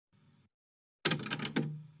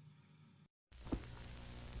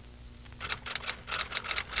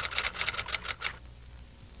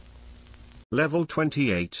Level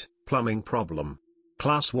 28, Plumbing Problem.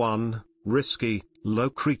 Class 1, Risky, Low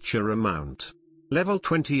Creature Amount. Level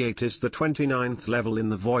 28 is the 29th level in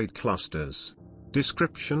the Voidclusters.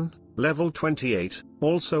 Description: Level 28,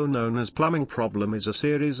 also known as Plumbing Problem, is a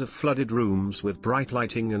series of flooded rooms with bright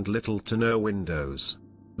lighting and little to no windows.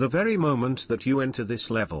 The very moment that you enter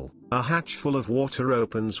this level, a hatch full of water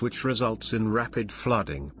opens, which results in rapid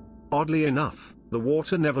flooding. Oddly enough, the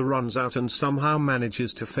water never runs out and somehow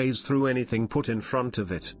manages to phase through anything put in front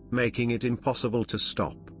of it, making it impossible to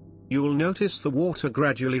stop. You'll notice the water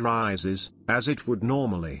gradually rises, as it would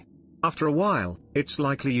normally. After a while, it's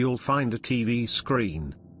likely you'll find a TV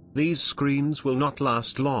screen. These screens will not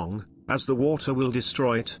last long, as the water will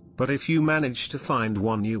destroy it, but if you manage to find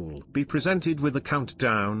one, you'll be presented with a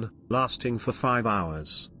countdown, lasting for 5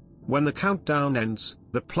 hours. When the countdown ends,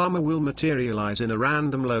 the plumber will materialize in a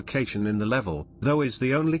random location in the level, though is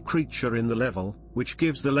the only creature in the level, which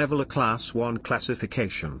gives the level a Class 1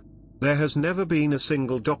 classification. There has never been a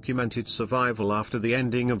single documented survival after the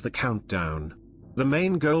ending of the countdown. The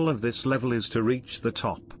main goal of this level is to reach the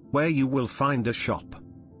top, where you will find a shop.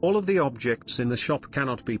 All of the objects in the shop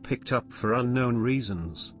cannot be picked up for unknown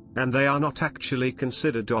reasons, and they are not actually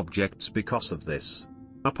considered objects because of this.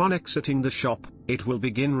 Upon exiting the shop, it will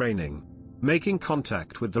begin raining. Making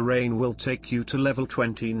contact with the rain will take you to level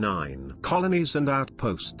 29 colonies and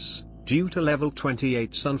outposts. Due to level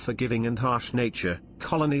 28's unforgiving and harsh nature,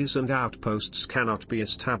 colonies and outposts cannot be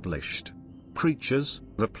established. Creatures: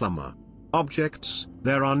 the plumber. Objects: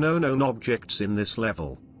 there are no known objects in this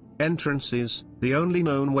level. Entrances: the only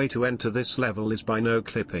known way to enter this level is by no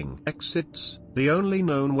clipping. Exits: the only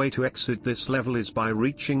known way to exit this level is by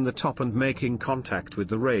reaching the top and making contact with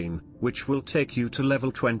the rain, which will take you to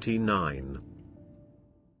level 29.